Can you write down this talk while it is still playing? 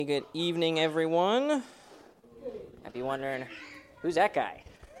Good evening, everyone. Might be wondering, who's that guy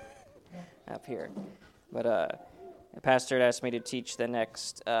up here? But the pastor had asked me to teach the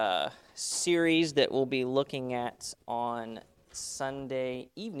next series that we'll be looking at on Sunday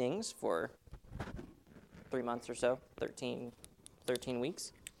evenings for 3 months or so, 13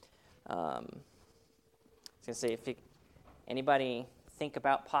 weeks. I was going to say, if anybody think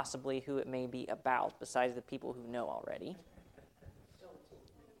about possibly who it may be about besides the people who know already.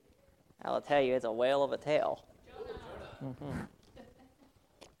 I'll tell you, it's a whale of a tale. Jonah. Mm-hmm.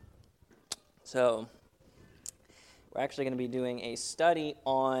 So, we're actually going to be doing a study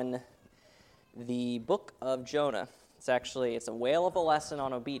on the book of Jonah. It's a whale of a lesson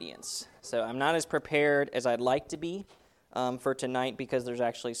on obedience. So, I'm not as prepared as I'd like to be for tonight because there's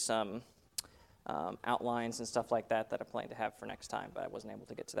actually some outlines and stuff like that I plan to have for next time, but I wasn't able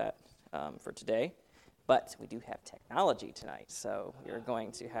to get to that for today. But we do have technology tonight, so we're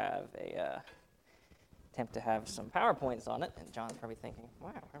going to have attempt to have some PowerPoints on it. And John's probably thinking,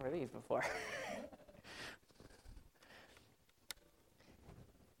 wow, I remember these before.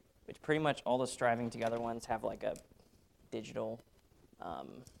 Which pretty much all the Striving Together ones have like a digital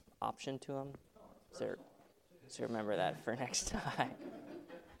option to them. So remember that for next time.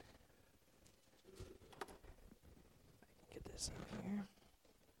 Get this up here.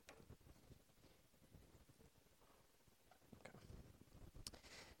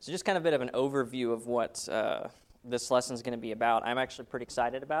 So just kind of a bit of an overview of what this lesson is going to be about. I'm actually pretty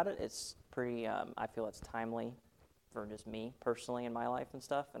excited about it. It's pretty, I feel it's timely for just me personally in my life and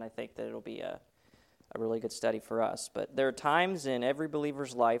stuff, and I think that it'll be a really good study for us. But there are times in every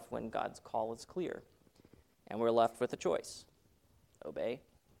believer's life when God's call is clear, and we're left with a choice: obey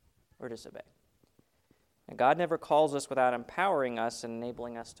or disobey. And God never calls us without empowering us and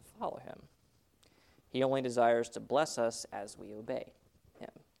enabling us to follow Him. He only desires to bless us as we obey Him.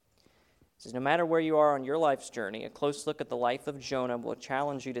 It says, no matter where you are on your life's journey, a close look at the life of Jonah will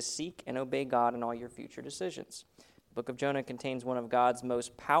challenge you to seek and obey God in all your future decisions. The book of Jonah contains one of God's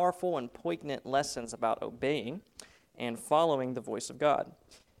most powerful and poignant lessons about obeying and following the voice of God.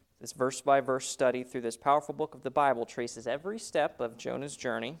 This verse-by-verse study through this powerful book of the Bible traces every step of Jonah's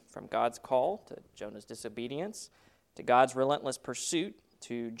journey, from God's call to Jonah's disobedience, to God's relentless pursuit,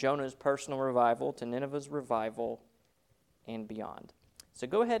 to Jonah's personal revival, to Nineveh's revival, and beyond. So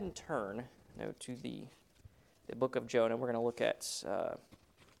go ahead and turn to the book of Jonah. We're going to look at,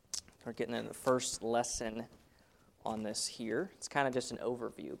 we're getting into the first lesson on this here. It's kind of just an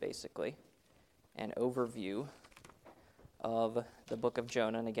overview, basically. An overview of the book of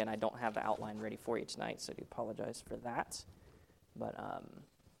Jonah. And again, I don't have the outline ready for you tonight, so I do apologize for that. But,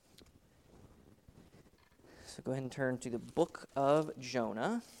 so go ahead and turn to the book of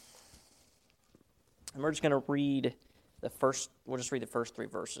Jonah. And we're just going to read we'll just read the first 3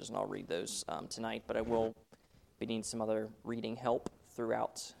 verses, and I'll read those tonight, but I will be needing some other reading help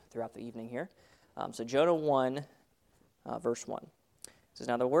throughout the evening here. So Jonah 1, verse 1. It says,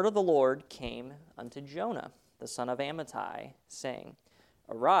 now the word of the Lord came unto Jonah, the son of Amittai, saying,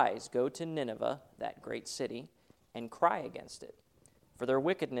 arise, go to Nineveh, that great city, and cry against it, for their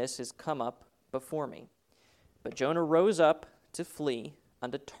wickedness is come up before me. But Jonah rose up to flee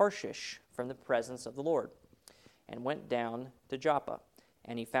unto Tarshish from the presence of the Lord, and went down to Joppa.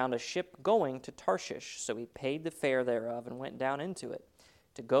 And he found a ship going to Tarshish, so he paid the fare thereof, and went down into it,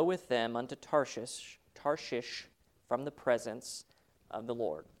 to go with them unto Tarshish from the presence of the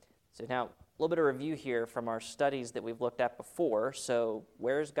Lord. So now, a little bit of review here from our studies that we've looked at before. So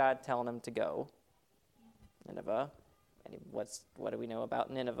where is God telling him to go? Nineveh. And what do we know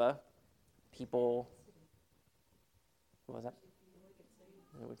about Nineveh? People, what was that?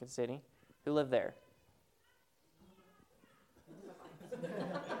 The wicked city. Who lived there?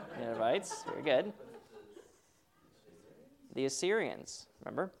 Ninevites, very good. The Assyrians,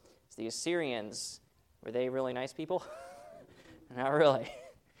 remember? It's the Assyrians. Were they really nice people? Not really.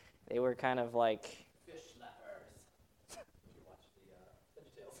 They were kind of like... Fish left Earth. You watch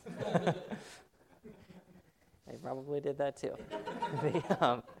the VeggieTales. They probably did that too.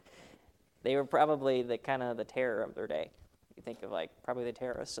 They were probably the terror of their day. You think of probably the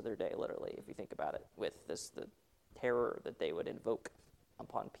terrorists of their day, literally, if you think about it, with the terror that they would invoke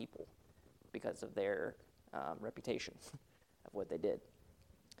upon people because of their reputation of what they did.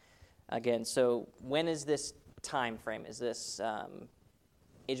 Again, so when is this time frame? Is this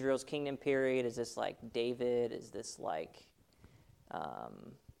Israel's kingdom period? Is this like David? Is this like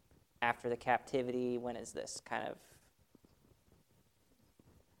after the captivity? When is this kind of?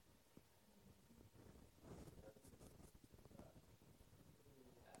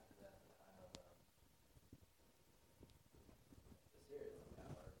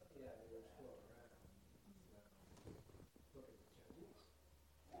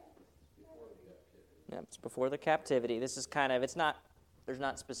 Yep, it's before the captivity. This is kind of, there's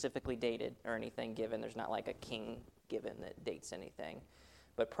not specifically dated or anything given. There's not like a king given that dates anything.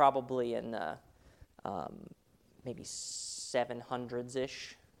 But probably in the maybe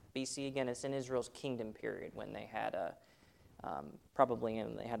 700s-ish BC. Again, it's in Israel's kingdom period when they had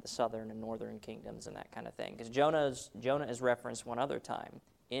they had the southern and northern kingdoms and that kind of thing. Because Jonah is referenced one other time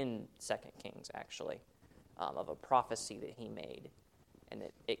in 2 Kings, actually, of a prophecy that he made. And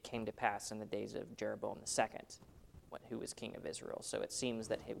it came to pass in the days of Jeroboam II, who was king of Israel. So it seems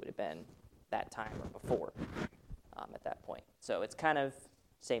that it would have been that time or before at that point. So it's kind of,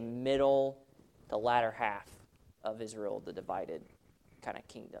 say, middle to latter half of Israel, the divided kind of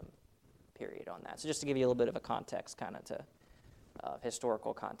kingdom period on that. So just to give you a little bit of a context, kind of to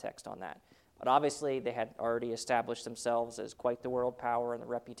historical context on that. But obviously, they had already established themselves as quite the world power and the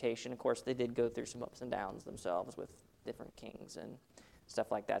reputation. Of course, they did go through some ups and downs themselves with different kings and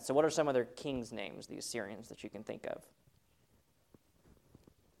stuff like that. So what are some of their kings' names, the Assyrians, that you can think of?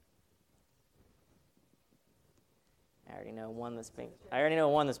 I already know one that's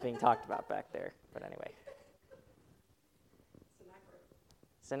being talked about back there. But anyway.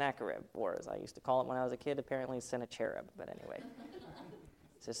 Sennacherib, or as I used to call it when I was a kid, apparently Sennacherib. But anyway.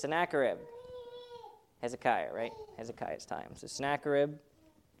 So Sennacherib. Hezekiah, right? Hezekiah's time. So Sennacherib,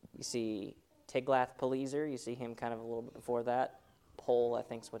 you see Tiglath-Pileser, you see him kind of a little bit before that. Pul, I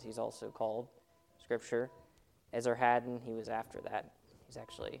think is what he's also called, Scripture. Esarhaddon, he was after that. He's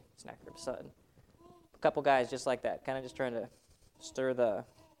actually Sennacherib's son. A couple guys just like that, kind of just trying to stir the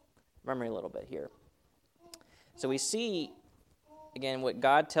memory a little bit here. So we see, again, what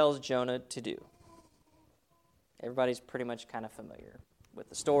God tells Jonah to do. Everybody's pretty much kind of familiar with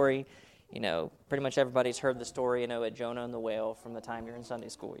the story. You know, pretty much everybody's heard the story, at Jonah and the whale from the time you're in Sunday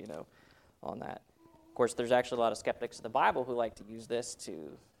school, on that. Of course, there's actually a lot of skeptics of the Bible who like to use this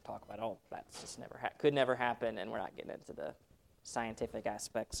to talk about, that's just could never happen, and we're not getting into the scientific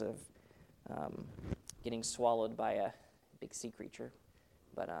aspects of getting swallowed by a big sea creature.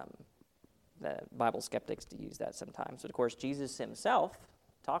 But the Bible skeptics do use that sometimes. But of course, Jesus himself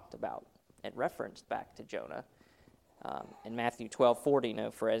talked about and referenced back to Jonah in Matthew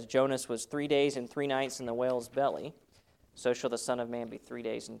 12:40. For as Jonas was 3 days and 3 nights in the whale's belly, so shall the Son of Man be 3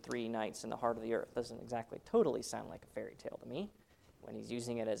 days and 3 nights in the heart of the earth. Doesn't exactly totally sound like a fairy tale to me when he's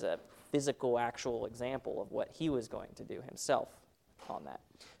using it as a physical, actual example of what he was going to do himself on that.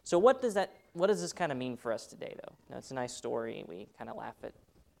 So what does this kind of mean for us today, though? It's a nice story. We kind of laugh at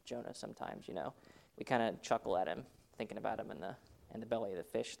Jonah sometimes, We kind of chuckle at him, thinking about him in the belly of the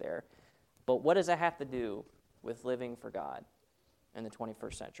fish there. But what does that have to do with living for God in the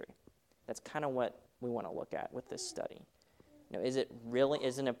 21st century? That's kind of what we want to look at with this study. Is it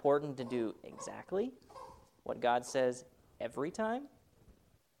important to do exactly what God says every time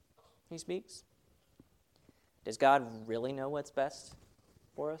he speaks? Does God really know what's best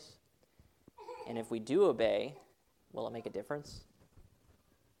for us? And if we do obey, will it make a difference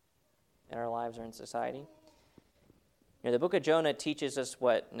in our lives or in society? The book of Jonah teaches us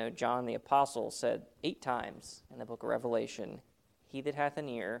what John the Apostle said 8 times in the book of Revelation. He that hath an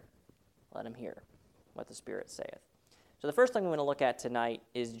ear, let him hear what the Spirit saith. So the first thing we want to look at tonight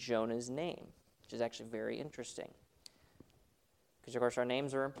is Jonah's name, which is actually very interesting. Because, of course, our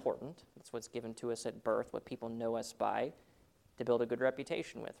names are important. That's what's given to us at birth, what people know us by, to build a good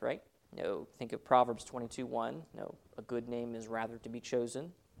reputation with, right? Think of Proverbs 22:1. A good name is rather to be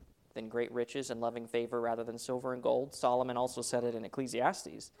chosen than great riches and loving favor rather than silver and gold. Solomon also said it in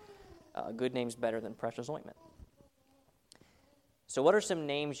Ecclesiastes. A good name's better than precious ointment. So what are some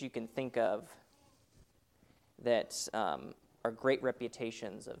names you can think of that are great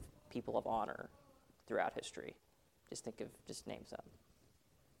reputations of people of honor throughout history? Just name some.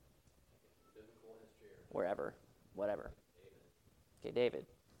 Biblical history or wherever, whatever. David. Okay, David.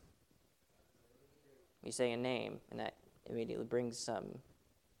 You say a name, and that immediately brings some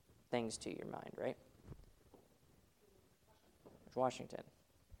things to your mind, right? George Washington.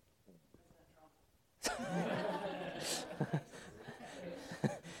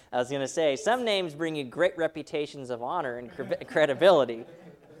 I was going to say, some names bring you great reputations of honor and credibility.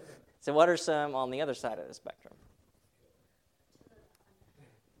 So what are some on the other side of the spectrum?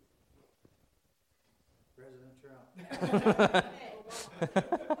 President Trump.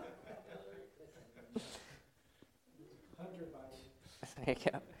 Hunter Biden. There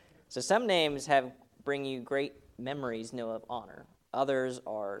you go. So some names bring you great memories, of honor. Others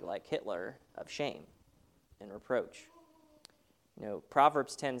are like Hitler, of shame and reproach.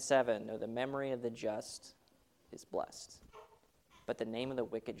 Proverbs 10:7, the memory of the just is blessed, but the name of the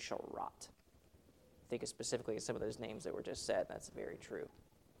wicked shall rot. Think specifically of some of those names that were just said. That's very true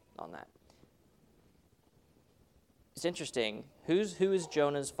on that. it's interesting. Who is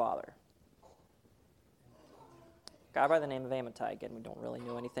Jonah's father? A guy by the name of Amittai. Again, we don't really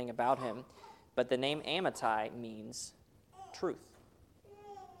know anything about him. But the name Amittai means truth.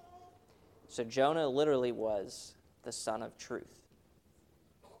 So Jonah literally was the son of truth.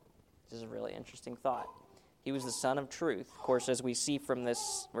 This is a really interesting thought. He was the son of truth. Of course, as we see from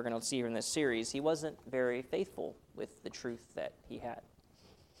this, we're going to see from this series, he wasn't very faithful with the truth that he had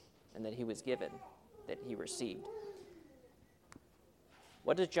and that he was given, that he received.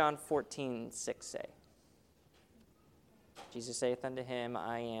 What does John 14:6 say? Jesus saith unto him,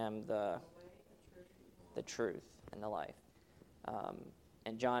 I am the truth and the life.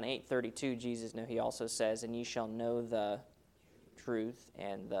 And John 8:32, Jesus, he also says, and ye shall know the truth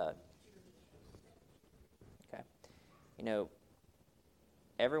and the... Okay.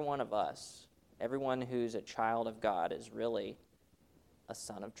 Every one of us, everyone who's a child of God is really a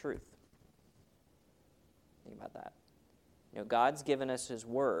son of truth. Think about that. God's given us his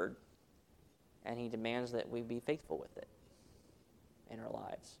word, and he demands that we be faithful with it in our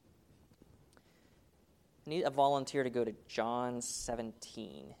lives. I need a volunteer to go to John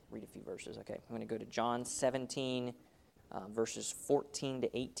 17. Read a few verses. Okay, I'm going to go to John 17, verses 14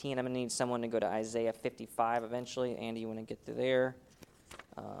 to 18. I'm going to need someone to go to Isaiah 55 eventually. Andy, you want to get to there?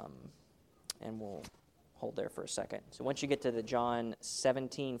 And we'll hold there for a second. So once you get to the John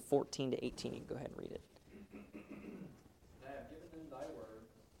 17, 14 to 18, you can go ahead and read it. I have given them thy word,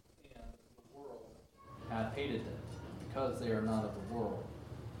 and the world hath hated them, because they are not of the world,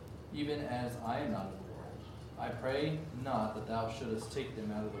 even as I am not of the world. I pray not that thou shouldest take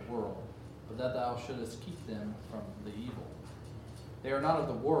them out of the world, but that thou shouldest keep them from the evil. They are not of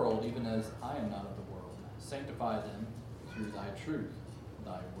the world, even as I am not of the world. Sanctify them through thy truth.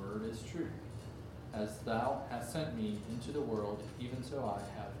 Thy word is truth. As thou hast sent me into the world, even so I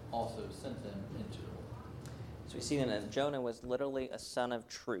have also sent them into the world. So we see that Jonah was literally a son of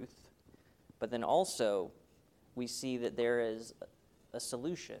truth, but then also we see that there is a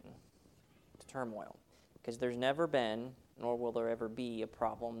solution to turmoil, because there's never been, nor will there ever be, a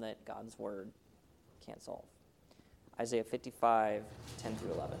problem that God's word can't solve. Isaiah 55, 10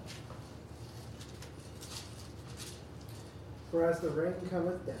 through 11. For as the rain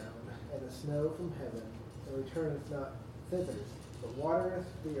cometh down, and the snow from heaven, and returneth not thither, but watereth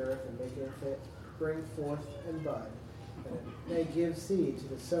the earth, and maketh it bring forth and bud, and it may give seed to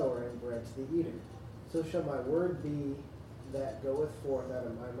the sower and bread to the eater. So shall my word be that goeth forth out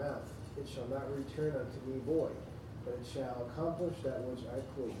of my mouth. It shall not return unto me void, but it shall accomplish that which I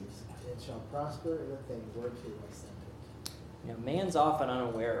please. It shall prosper in the thing whereto I sent it. Man's often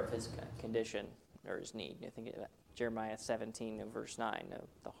unaware of his condition or his need. Think about Jeremiah 17, verse 9.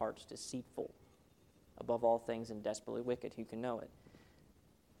 The heart's deceitful above all things and desperately wicked. Who can know it?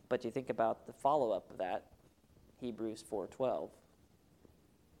 But you think about the follow-up of that, Hebrews 4:12.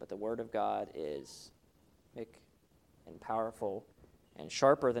 But the word of God is quick and powerful and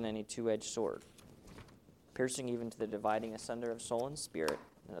sharper than any two-edged sword, piercing even to the dividing asunder of soul and spirit,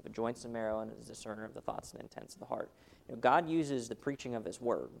 and of the joints and marrow, and is a discerner of the thoughts and intents of the heart. God uses the preaching of his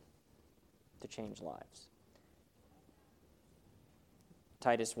word to change lives.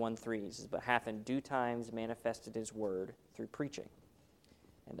 Titus 1:3 says, but hath in due times manifested his word through preaching.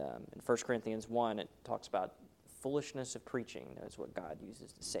 And in 1 Corinthians 1, it talks about foolishness of preaching. That's what God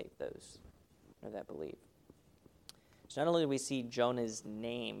uses to save those that believe. So not only do we see Jonah's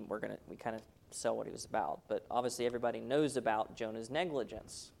name, we kind of saw what he was about, but obviously everybody knows about Jonah's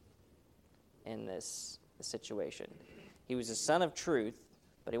negligence in this situation. He was a son of truth,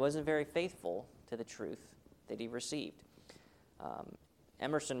 but he wasn't very faithful to the truth that he received.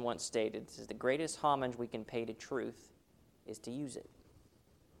 Emerson once stated, says, the greatest homage we can pay to truth is to use it.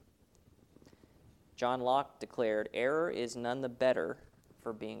 John Locke declared, error is none the better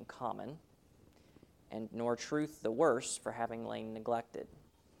for being common, and nor truth the worse for having lain neglected.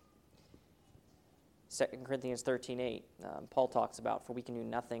 2 Corinthians 13:8, Paul talks about, for we can do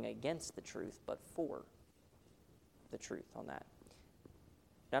nothing against the truth, but for the truth on that.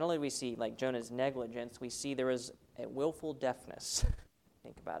 Not only do we see, like Jonah's negligence, we see there is a willful deafness,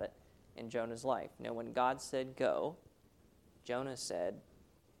 think about it, in Jonah's life. When God said go, Jonah said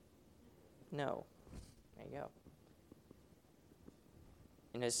no. There you go.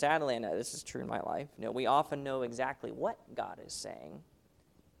 Sadly, I know this is true in my life. We often know exactly what God is saying.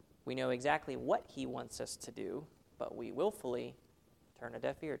 We know exactly what he wants us to do, but we willfully turn a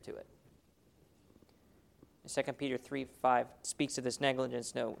deaf ear to it. 2 Peter 3:5 speaks of this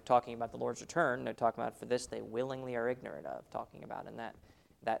negligence, talking about the Lord's return, talking about for this they willingly are ignorant of, talking about in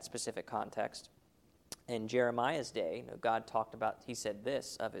that specific context. In Jeremiah's day, God talked about, he said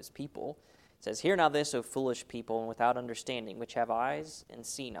this of his people. It says, "Hear now this, O foolish people, and without understanding, which have eyes and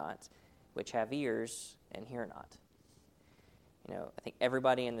see not, which have ears and hear not." I think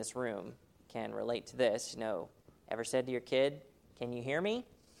everybody in this room can relate to this. Ever said to your kid, "Can you hear me?"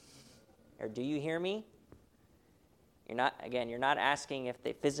 Or "Do you hear me?" You're not asking if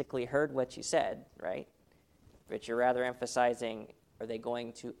they physically heard what you said, right? But you're rather emphasizing, are they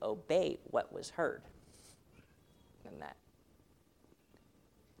going to obey what was heard? Than that.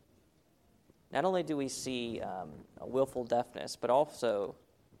 Not only do we see a willful deafness, but also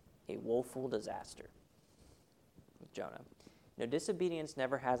a woeful disaster with Jonah. Disobedience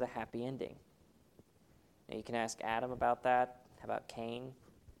never has a happy ending. You can ask Adam about that. How about Cain?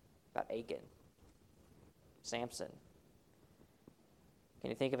 About Achan? Samson? Can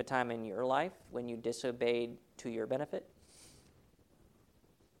you think of a time in your life when you disobeyed to your benefit?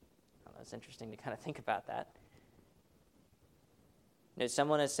 It's interesting to kind of think about that.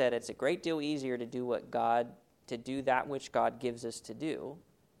 Someone has said it's a great deal easier to do that which God gives us to do,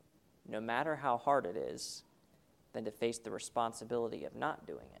 no matter how hard it is, than to face the responsibility of not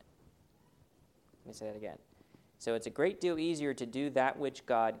doing it. Let me say that again. So it's a great deal easier to do that which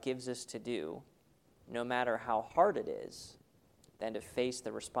God gives us to do, no matter how hard it is, than to face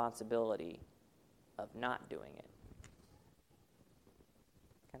the responsibility of not doing it.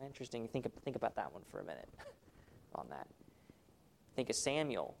 Kind of interesting. Think about that one for a minute on that. Think of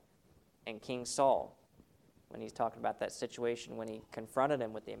Samuel and King Saul when he's talking about that situation when he confronted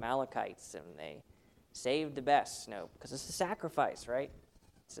him with the Amalekites and they saved the best, because it's a sacrifice, right?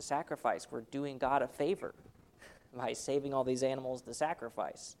 It's a sacrifice. We're doing God a favor by saving all these animals to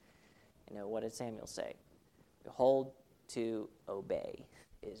sacrifice. What did Samuel say? Behold, to obey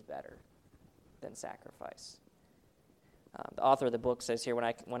is better than sacrifice. The author of the book says here,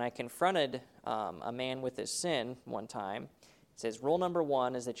 when I confronted a man with his sin one time, it says, rule number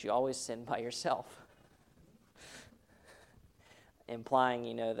 1 is that you always sin by yourself.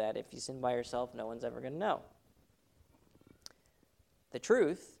 Implying, that if you sin by yourself, no one's ever going to know. The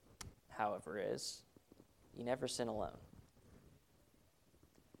truth, however, is you never sin alone.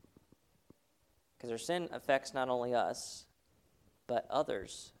 Because our sin affects not only us, but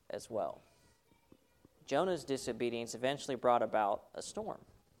others as well. Jonah's disobedience eventually brought about a storm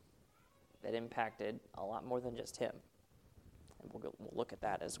that impacted a lot more than just him. And we'll look at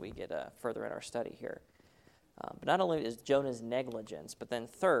that as we get further in our study here. But not only is Jonah's negligence, but then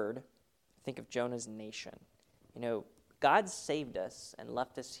third, think of Jonah's nation. God saved us and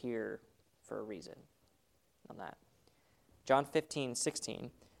left us here for a reason on that. John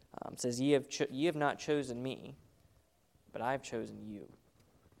 15:16 says, Ye have not chosen me, but I have chosen you,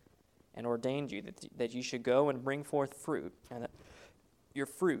 and ordained you that you should go and bring forth fruit, and that your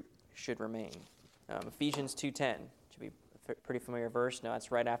fruit should remain. Ephesians 2:10 should be a pretty familiar verse. No,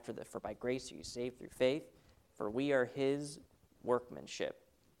 that's right after for by grace are you saved through faith, for we are his workmanship,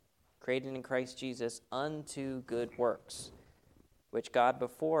 created in Christ Jesus unto good works, which God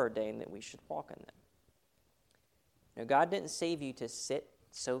before ordained that we should walk in them. Now, God didn't save you to sit,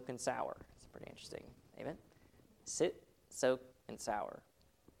 soak, and sour. It's pretty interesting. Amen? Sit, soak, and sour.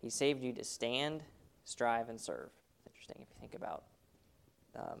 He saved you to stand, strive, and serve. It's interesting if you think about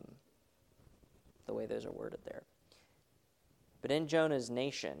the way those are worded there. But in Jonah's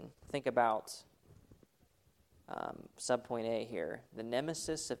nation, think about subpoint A here, the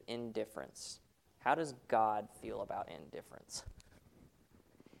nemesis of indifference. How does God feel about indifference?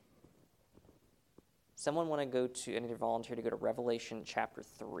 Someone want to go to, I need a volunteer to go to Revelation chapter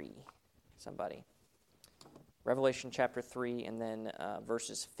 3. Somebody. Revelation chapter 3 and then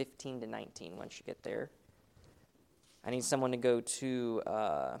verses 15 to 19 once you get there. I need someone to go to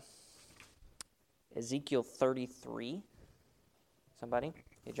Ezekiel 33. Somebody?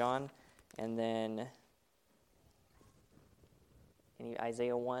 Okay, John. And then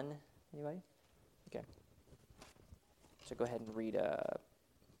Isaiah 1? Anybody? Okay. So go ahead and read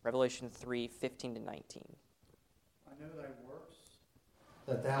Revelation 3, 15 to 19. I know thy works,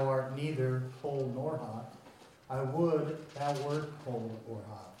 that thou art neither cold nor hot. I would thou wert cold or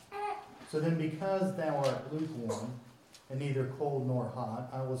hot. So then because thou art lukewarm, and neither cold nor hot,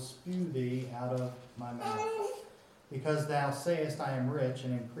 I will spew thee out of my mouth. Because thou sayest, I am rich,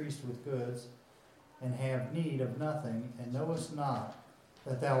 and increased with goods, and have need of nothing, and knowest not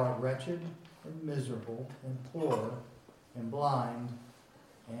that thou art wretched, and miserable, and poor, and blind,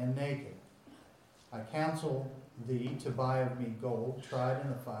 and naked. I counsel thee to buy of me gold, tried in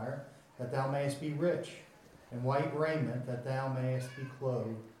the fire, that thou mayest be rich, and white raiment, that thou mayest be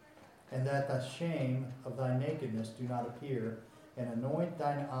clothed, and that the shame of thy nakedness do not appear, and anoint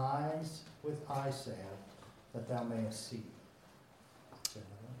thine eyes with eye salve, that thou mayest see.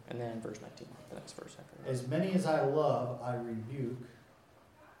 And then verse 19, the next verse after that. As many as I love, I rebuke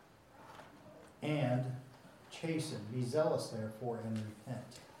and chasten. Be zealous, therefore, and repent.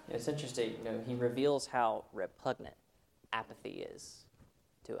 Yeah, it's interesting. He reveals how repugnant apathy is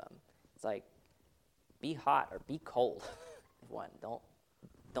to him. It's like, be hot or be cold. One,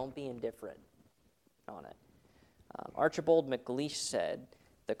 don't be indifferent on it. Archibald MacLeish said,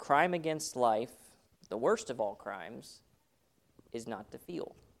 "The crime against life, the worst of all crimes, is not to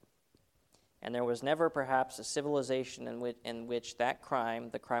feel. And there was never perhaps a civilization in which that crime,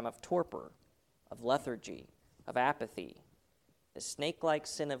 the crime of torpor, of lethargy, of apathy, the snake-like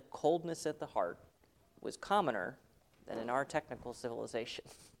sin of coldness at the heart, was commoner than in our technical civilization."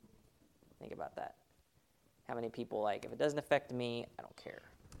 Think about that. How many people if it doesn't affect me, I don't care,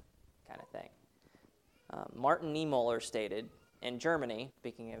 kind of thing. Martin Niemöller stated, in Germany,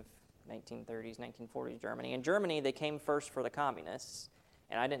 speaking of 1930s, 1940s Germany, in Germany they came first for the communists,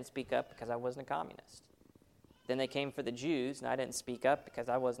 and I didn't speak up because I wasn't a communist. Then they came for the Jews, and I didn't speak up because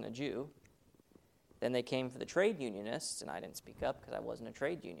I wasn't a Jew. Then they came for the trade unionists, and I didn't speak up because I wasn't a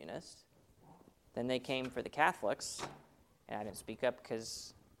trade unionist. Then they came for the Catholics, and I didn't speak up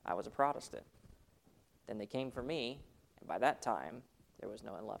because I was a Protestant. Then they came for me, and by that time, there was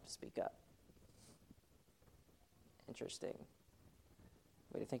no one left to speak up. Interesting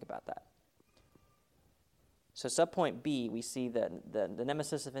way to think about that. So subpoint B, we see the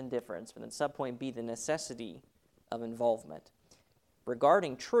nemesis of indifference, but then subpoint B, the necessity of involvement.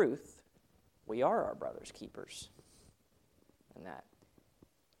 Regarding truth, we are our brother's keepers. And that.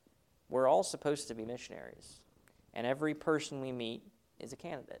 We're all supposed to be missionaries. And every person we meet is a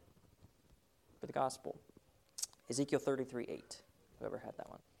candidate for the gospel. Ezekiel 33:8. Whoever had that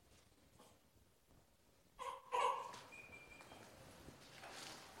one.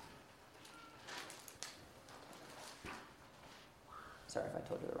 Sorry if I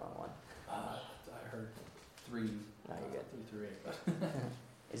told you the wrong one. I heard 3. No, you're good. 3 through 8. But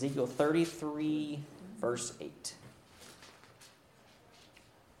Ezekiel 33, verse 8.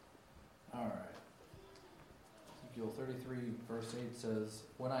 all right. Ezekiel 33, verse 8 says,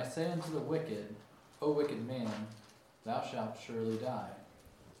 "When I say unto the wicked, O wicked man, thou shalt surely die.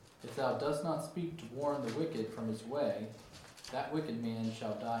 If thou dost not speak to warn the wicked from his way, that wicked man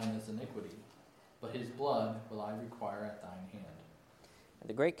shall die in his iniquity, but his blood will I require at thine hand." And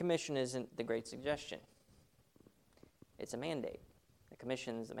the Great Commission isn't the Great Suggestion. It's a mandate. The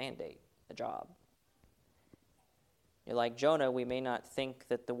commission is a mandate, a job. You're like Jonah, we may not think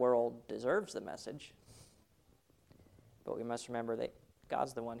that the world deserves the message, but we must remember that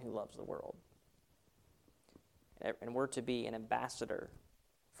God's the one who loves the world. And we're to be an ambassador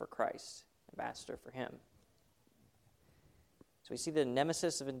for Christ, ambassador for Him. So we see the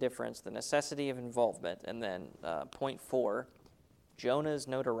nemesis of indifference, the necessity of involvement, and then point 4, Jonah's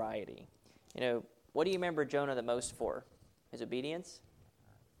notoriety. What do you remember Jonah the most for? His obedience?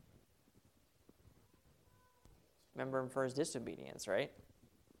 Remember him for his disobedience, right?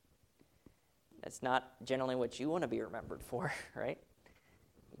 That's not generally what you want to be remembered for, right?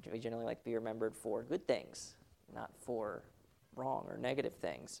 We generally like to be remembered for good things, not for wrong or negative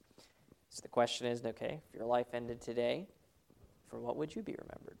things. So the question is, okay, if your life ended today, for what would you be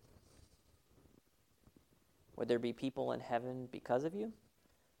remembered? Would there be people in heaven because of you?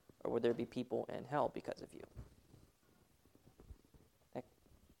 Or would there be people in hell because of you? That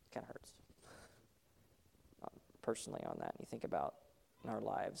kind of hurts. Personally on that, you think about in our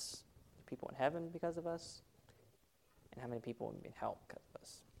lives, people in heaven because of us, and how many people in hell because of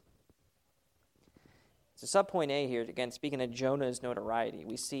us. So subpoint A here, again, speaking of Jonah's notoriety,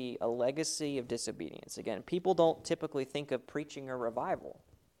 we see a legacy of disobedience. Again, people don't typically think of preaching or revival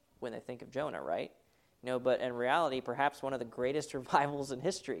when they think of Jonah, right? But in reality, perhaps one of the greatest revivals in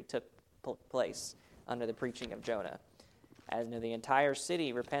history took place under the preaching of Jonah. As the entire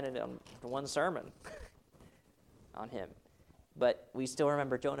city repented on one sermon on him. But we still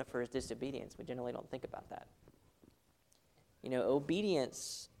remember Jonah for his disobedience. We generally don't think about that.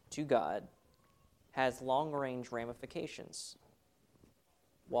 Obedience to God has long-range ramifications,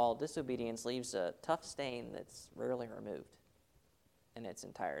 while disobedience leaves a tough stain that's rarely removed in its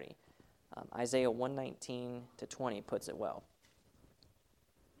entirety. Isaiah 1:19-20 puts it well.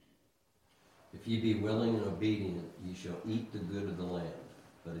 If ye be willing and obedient, ye shall eat the good of the land.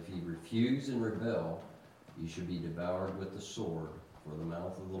 But if ye refuse and rebel, ye shall be devoured with the sword, for the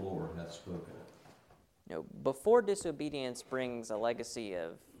mouth of the Lord hath spoken it. Before disobedience brings a legacy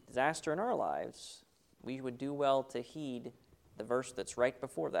of disaster in our lives, we would do well to heed the verse that's right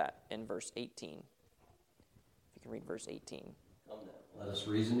before that in verse 18. If you can read verse 18. Come now, let us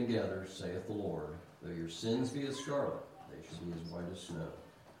reason together, saith the Lord. Though your sins be as scarlet, they shall be as white as snow.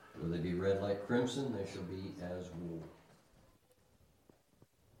 Though they be red like crimson, they shall be as wool.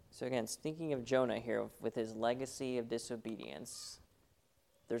 So again, thinking of Jonah here with his legacy of disobedience,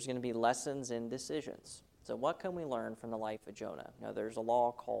 there's going to be lessons in decisions. So what can we learn from the life of Jonah? Now, there's a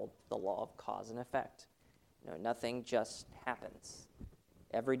law called the law of cause and effect. Nothing just happens.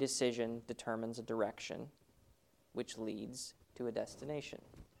 Every decision determines a direction, which leads to a destination.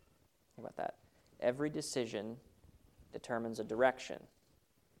 Think about that. Every decision determines a direction,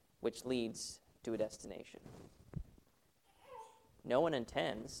 which leads to a destination. No one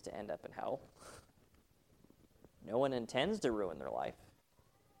intends to end up in hell. No one intends to ruin their life.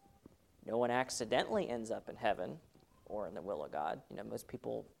 No one accidentally ends up in heaven or in the will of God. Most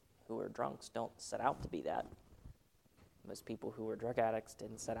people who are drunks don't set out to be that. Most people who are drug addicts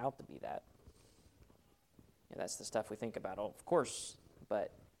didn't set out to be that. That's the stuff we think about, of course,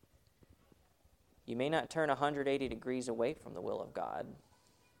 but you may not turn 180 degrees away from the will of God,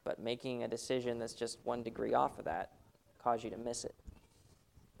 but making a decision that's just 1 degree off of that cause you to miss it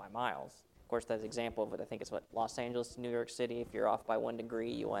by miles. Of course, that's an example of what I think is Los Angeles to New York City. If you're off by 1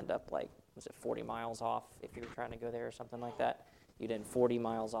 degree, you end up 40 miles off if you were trying to go there or something like that. You'd end 40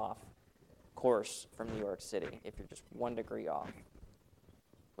 miles off course from New York City if you're just 1 degree off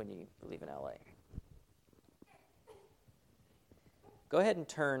when you leave in LA. Go ahead and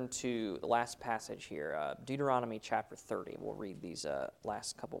turn to the last passage here, Deuteronomy chapter 30. We'll read these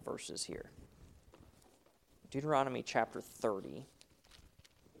last couple verses here. Deuteronomy chapter 30.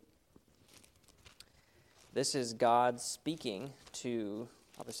 This is God speaking to,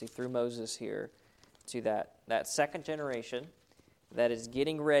 obviously through Moses here, to that second generation that is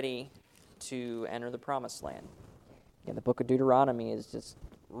getting ready to enter the promised land. And the book of Deuteronomy is just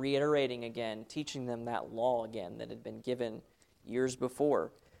reiterating again, teaching them that law again that had been given years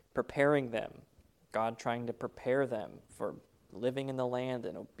before, preparing them, God trying to prepare them for living in the land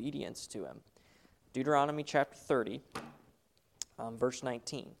and obedience to him. Deuteronomy chapter 30, verse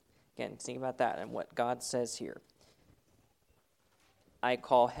 19. Again, think about that and what God says here. I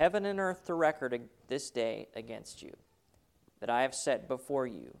call heaven and earth to record this day against you, that I have set before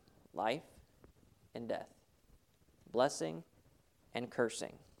you life and death, blessing and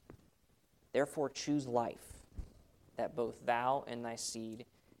cursing. Therefore choose life, that both thou and thy seed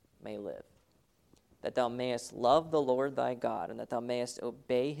may live, that thou mayest love the Lord thy God, and that thou mayest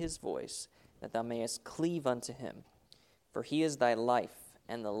obey his voice, that thou mayest cleave unto him. For he is thy life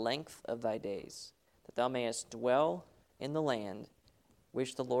and the length of thy days, that thou mayest dwell in the land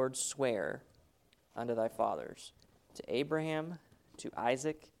which the Lord sware unto thy fathers, to Abraham, to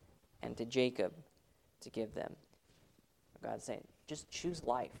Isaac, and to Jacob, to give them. God's saying, just choose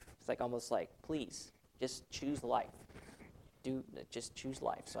life. It's almost like, please, just choose life. Just choose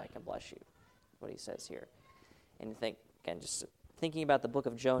life so I can bless you. What he says here. And think, again, just thinking about the book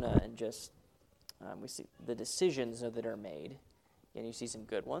of Jonah and just, we see the decisions that are made. And you see some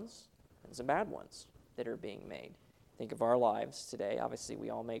good ones and some bad ones that are being made. Think of our lives today. Obviously, we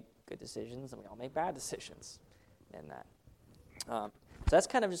all make good decisions and we all make bad decisions in that. So that's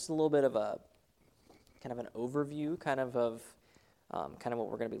kind of just a little bit of a kind of an overview, kind of what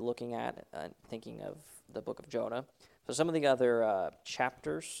we're going to be looking at, thinking of the book of Jonah. So some of the other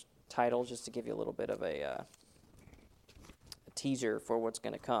chapters, titles, just to give you a little bit of a teaser for what's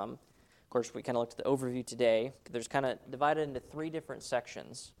going to come. Of course, we kind of looked at the overview today. There's kind of divided into 3 different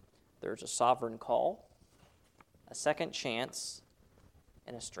sections. There's a sovereign call, a second chance,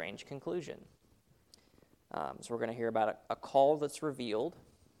 and a strange conclusion. So we're going to hear about a call that's revealed,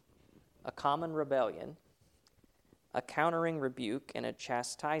 a common rebellion, a countering rebuke, and a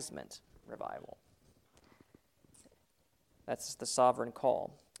chastisement revival. That's the sovereign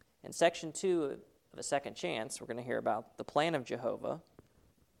call. In section 2 of a second chance, we're going to hear about the plan of Jehovah,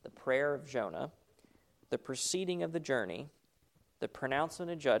 the prayer of Jonah, the proceeding of the journey, the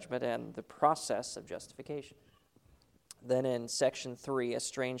pronouncement of judgment, and the process of justification. Then in section 3, a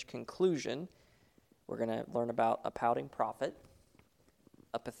strange conclusion, we're going to learn about a pouting prophet,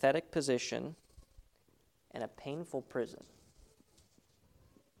 a pathetic position, and a painful prison.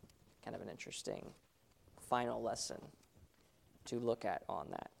 Kind of an interesting final lesson to look at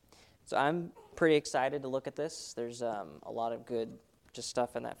on that. So I'm pretty excited to look at this. There's a lot of good just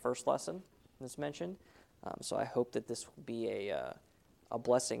stuff in that first lesson that's mentioned. So I hope that this will be a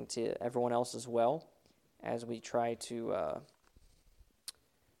blessing to everyone else as well as we try to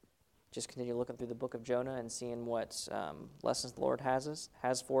just continue looking through the book of Jonah and seeing what lessons the Lord has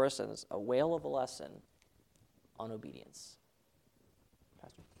for us as a whale of a lesson on obedience.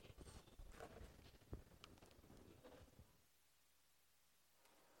 Pastor.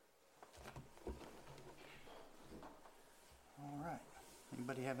 All right.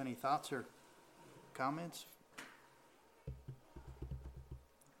 Anybody have any thoughts or comments?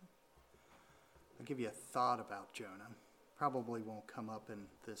 I'll give you a thought about Jonah. Probably won't come up in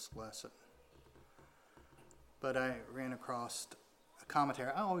this lesson. But I ran across a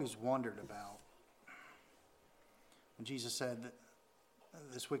commentary I always wondered about. When Jesus said that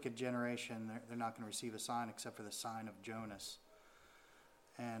this wicked generation, they're not going to receive a sign except for the sign of Jonas.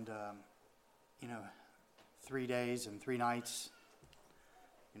 And, 3 days and 3 nights,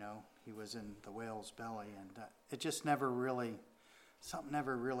 he was in the whale's belly. And it just something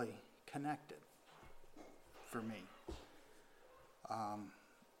never really connected for me.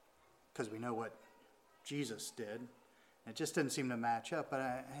 Because we know what Jesus did. It just didn't seem to match up. But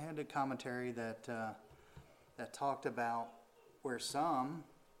I had a commentary that talked about where some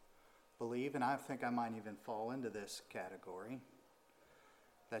believe, and I think I might even fall into this category,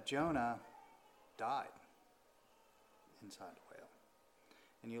 that Jonah died inside the whale.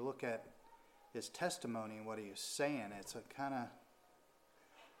 And you look at his testimony and what he was saying, it's a kind of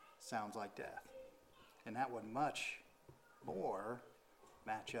sounds like death. And that would much more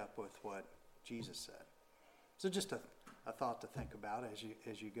match up with what Jesus said. So just a thought to think about as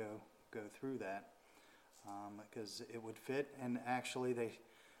you go through that, because it would fit. And actually,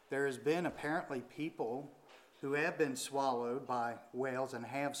 there has been apparently people who have been swallowed by whales and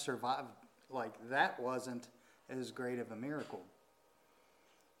have survived. Like, that wasn't as great of a miracle.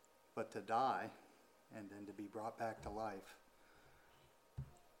 But to die and then to be brought back to life,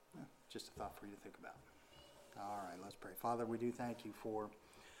 just a thought for you to think about. All right, let's pray. Father, we do thank you for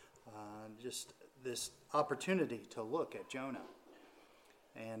just this opportunity to look at Jonah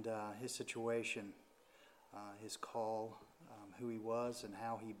and his situation, his call, who he was and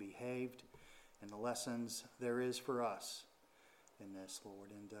how he behaved, and the lessons there is for us in this,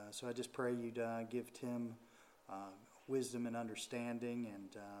 Lord. And so I just pray you'd give Tim wisdom and understanding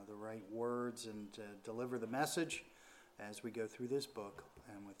and the right words and deliver the message as we go through this book.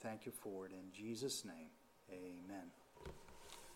 And we thank you for it in Jesus' name. Amen.